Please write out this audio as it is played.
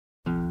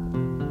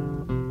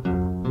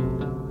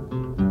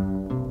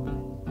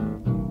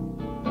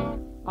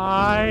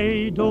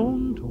I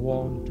don't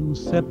want to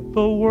set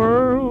the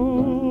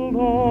world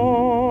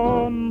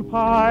on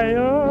fire.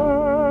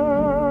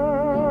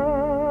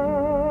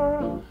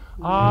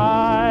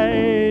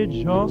 I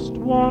just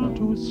want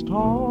to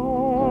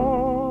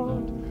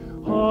start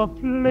a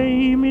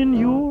flame in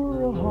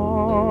your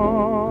heart.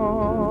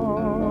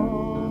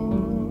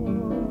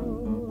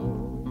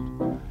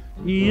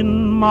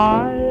 In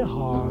my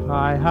heart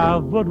I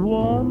have but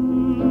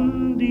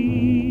one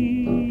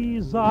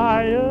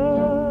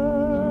desire,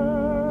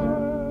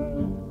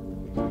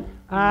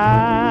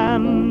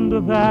 and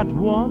that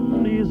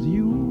one is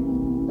you.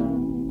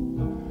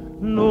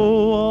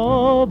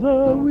 No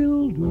other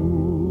will do.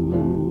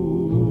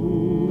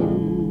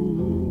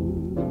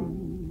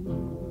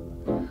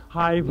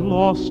 I've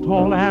lost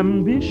all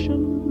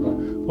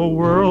ambition for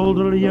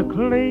worldly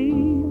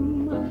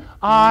acclaim.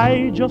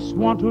 I just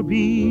want to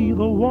be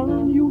the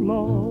one you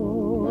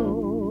love,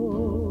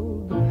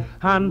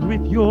 and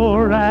with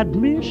your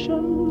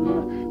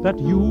admission that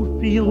you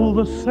feel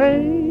the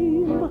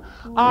same,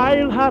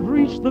 I'll have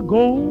reached the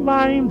goal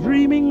I'm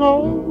dreaming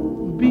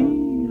of.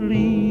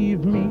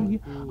 Believe me,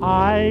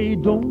 I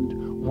don't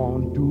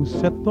want to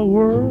set the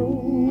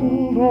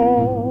world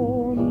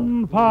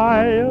on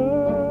fire.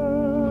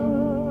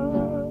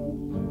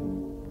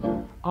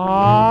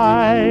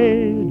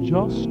 I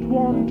just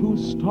want to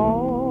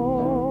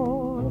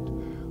start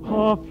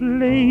a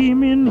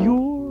flame in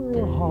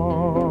your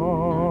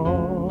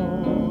heart.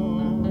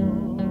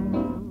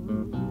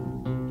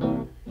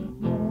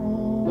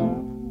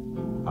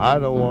 I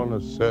don't want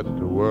to set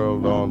the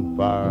world on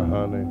fire,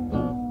 honey.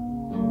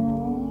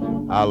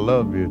 I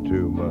love you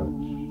too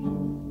much.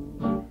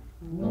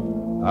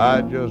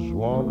 I just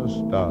want to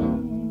start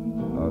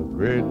a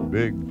great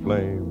big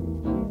flame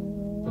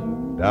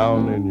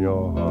down in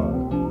your heart.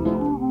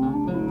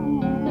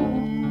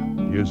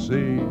 You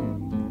see,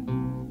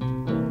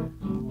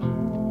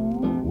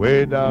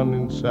 way down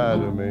inside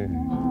of me,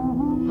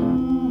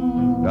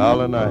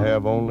 darling, I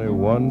have only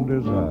one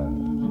desire.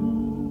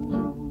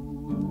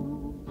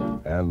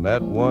 And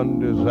that one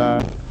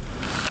desire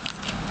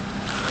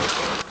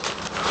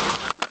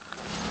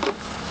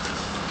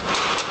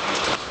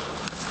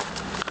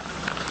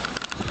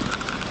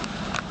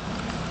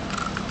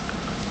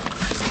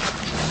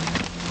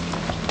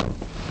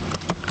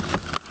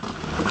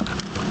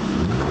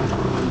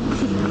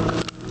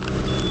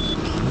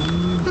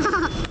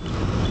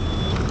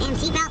Damn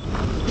seatbelt.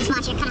 Just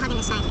watch, you're kind of hugging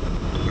the side.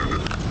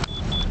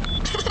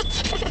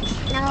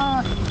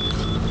 No.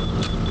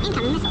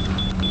 Incoming missile.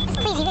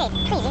 Please evade.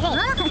 Please evade.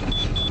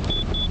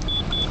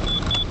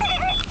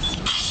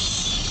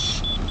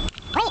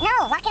 Wait, no.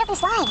 Lock it up and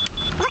slide.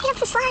 Lock it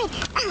up and slide.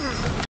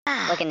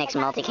 Look at Nick's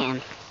multicam.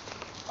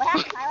 What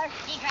happened, Tyler?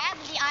 He grabbed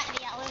the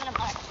aluminum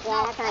part.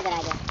 Yeah, that's not a good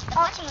idea. The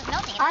watching was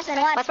melting. Austin,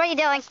 watch. What are you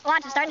doing?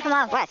 Watch, it's starting to come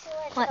off. What?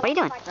 What are you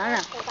doing? I don't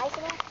know. There's ice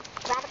in there.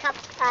 Grab a cup.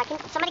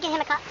 Somebody get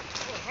him a cup.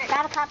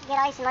 Grab a cup, get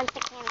ice, and run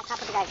stick him in the cup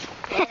with the ice.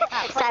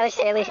 Tyler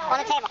seriously. On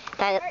the table.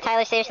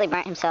 Tyler seriously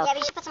burnt himself. Yeah, but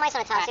you should put some ice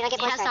on the top so you don't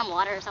get moisture. some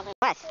water or something.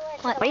 What?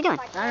 What are you doing?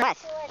 What?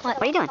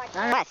 What are you doing?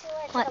 What?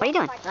 What are you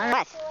doing?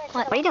 What?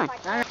 What are you doing?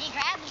 He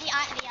grabbed the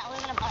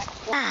aluminum part.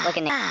 Look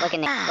at Nick. Look at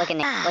Nick. Look at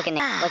Nick. Look at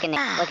Nick. Look at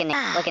Nick. Look at Nick.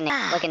 Look at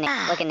Nick.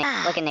 Look at Nick.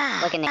 Look at Nick. Look at Nick.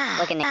 Look at Nick.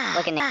 Look at Nick.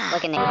 Look at Nick.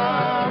 Look at Nick.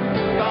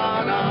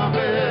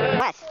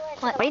 What?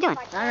 What are you doing?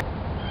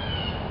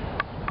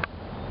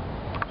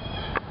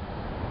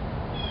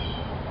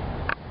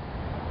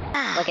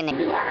 Look at Nick.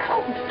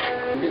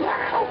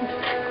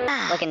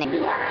 Look at Nick.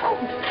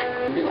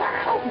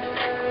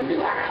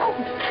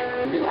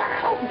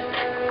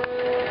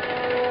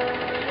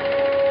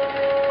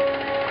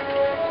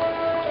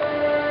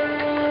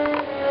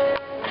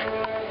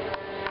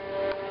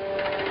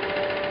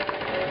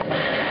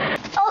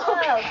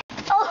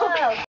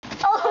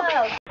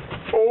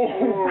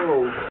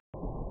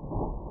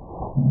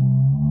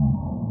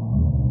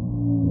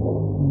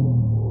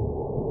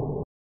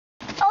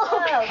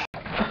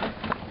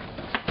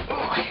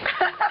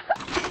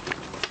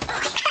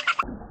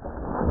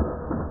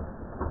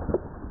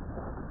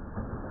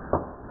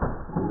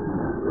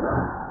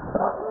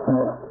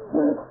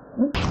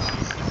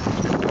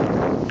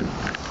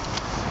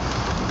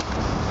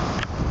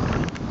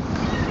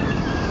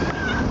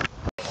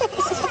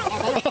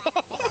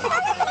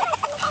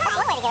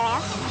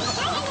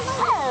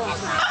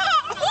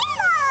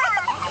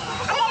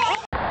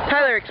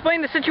 Tyler,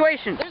 explain the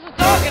situation. There's a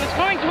dog and it's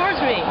coming towards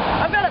me.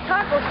 I've got a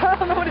taco, so I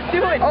don't know what it's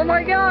doing. Oh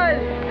my god!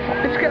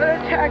 It's gonna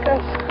attack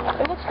us.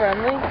 It looks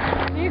friendly.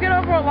 Can you get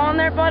over along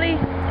there, buddy?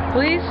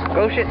 Please?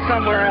 Go shit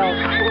somewhere else.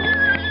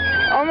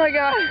 Oh my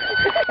god!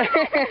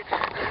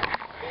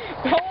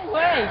 Go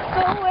away.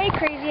 Go away,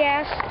 crazy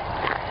ass.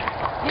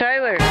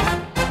 Tyler,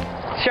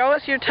 show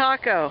us your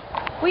taco.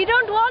 We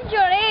don't want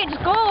your age.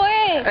 Go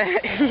away.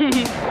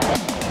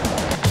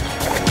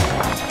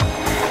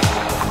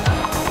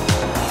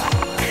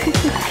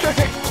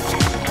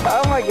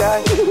 Oh my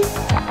god.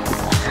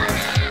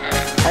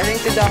 I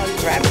think the dog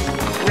is rabbit.